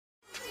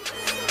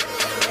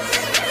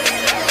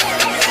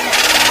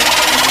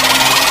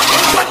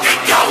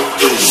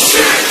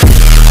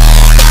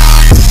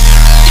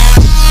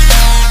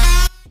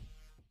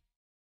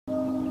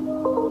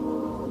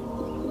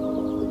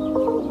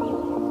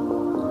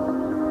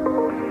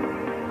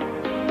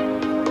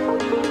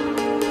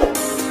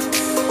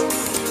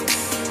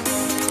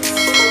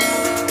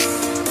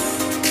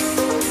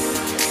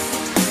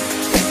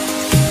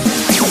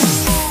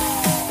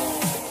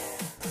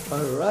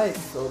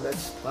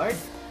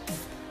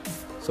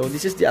So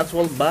this is the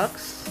actual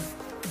box.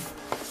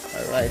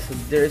 Alright, so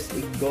there's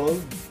a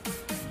gold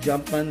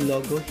Jumpman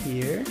logo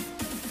here.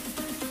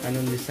 And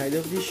on the side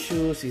of the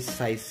shoes is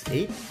size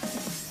 8.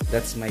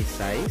 That's my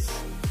size.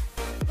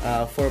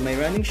 For my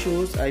running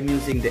shoes, I'm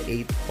using the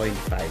 8.5.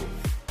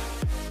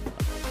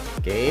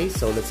 Okay,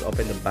 so let's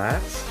open the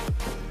box.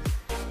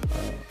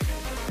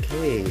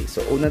 Okay,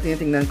 so una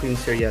tingnan ko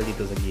yung serial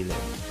dito sa gilid.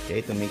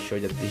 Okay, to make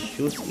sure that this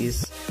shoes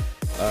is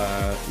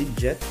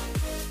legit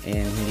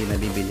and hindi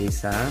nabibili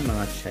sa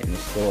mga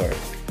Chinese store.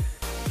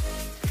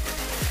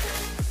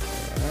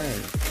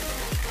 Alright.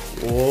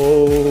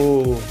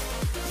 Whoa!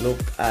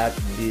 Look at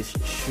these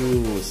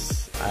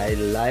shoes. I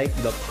like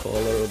the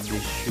color of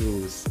these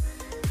shoes.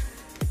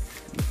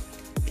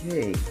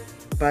 Okay.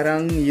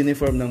 Parang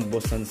uniform ng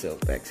Boston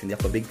Celtics. Hindi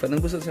ako big fan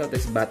ng Boston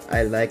Celtics, but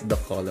I like the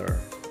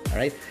color.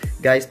 Alright?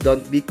 Guys,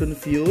 don't be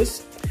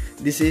confused.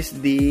 This is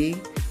the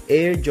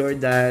Air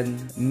Jordan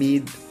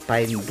Mid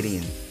Pine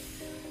Green.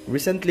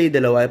 Recently,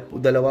 dalawa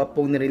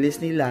pong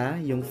nirelease nila.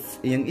 Yung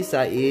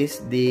isa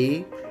is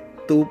the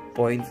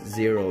 2.0.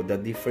 The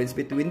difference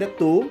between the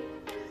two,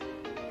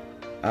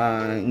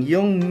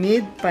 yung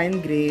Mid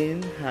Pine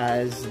Green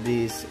has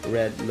this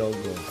red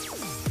logo.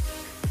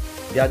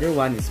 The other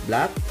one is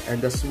black,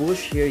 and the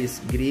swoosh here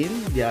is green.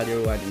 The other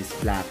one is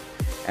black.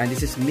 And this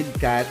is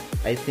mid-cut.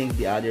 I think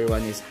the other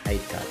one is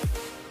high-cut.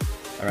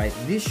 Alright,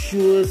 this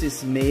shoes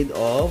is made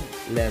of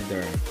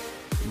leather.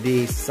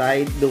 The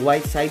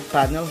white side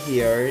panel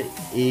here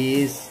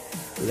is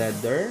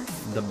leather.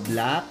 The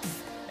black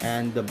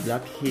and the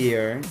black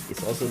here is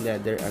also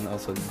leather, and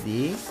also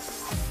the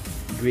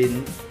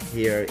green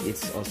here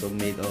is also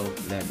made of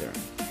leather.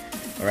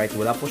 Alright,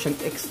 wala po siyang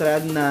extra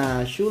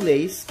na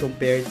shoelace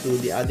compared to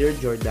the other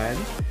Jordan.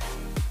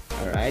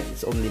 Alright,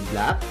 it's only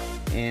black.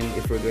 And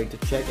if we're going to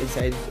check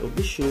inside of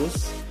the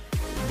shoes,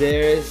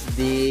 there's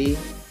the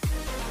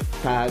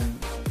tag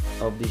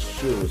of the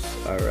shoes.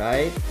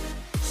 Alright,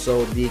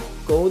 so the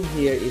code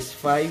here is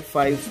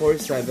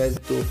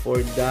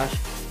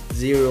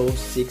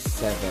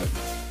 554724067.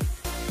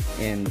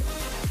 And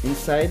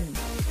inside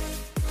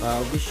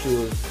of the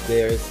shoes,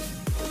 there's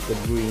the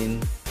green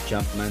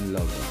Jumpman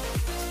logo.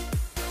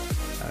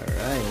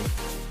 Alright,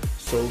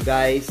 so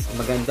guys,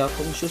 maganda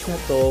pong shoes na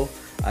to.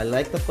 I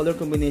like the color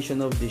combination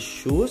of these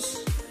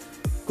shoes.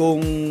 Kung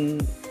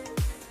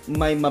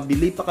may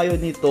mabili pa kayo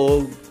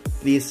nito,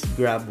 please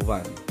grab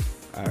one.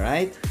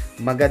 Alright,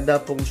 maganda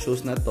pong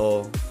shoes na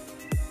to.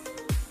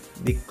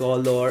 The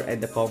color and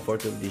the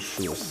comfort of these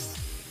shoes,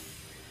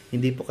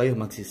 hindi po kayo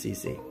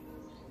magsisisi.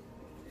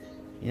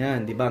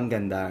 Yan, di ba ang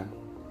ganda?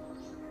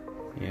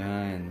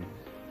 Yan.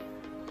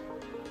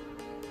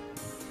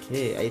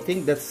 Okay, I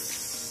think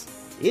that's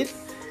it.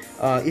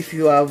 If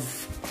you have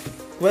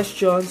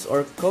questions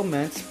or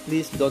comments,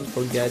 please don't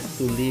forget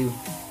to leave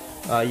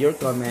your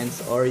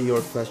comments or your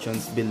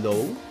questions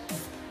below.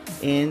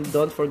 And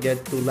don't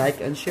forget to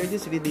like and share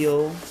this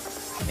video.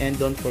 And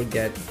don't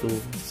forget to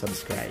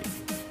subscribe.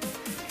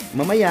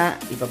 Mamaya,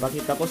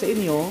 ipapakita ko sa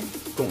inyo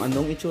kung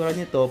anong itsura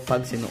nito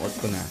pag sinuot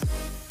ko na.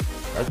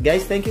 Alright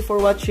guys, thank you for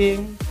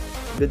watching.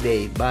 Good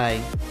day. Bye.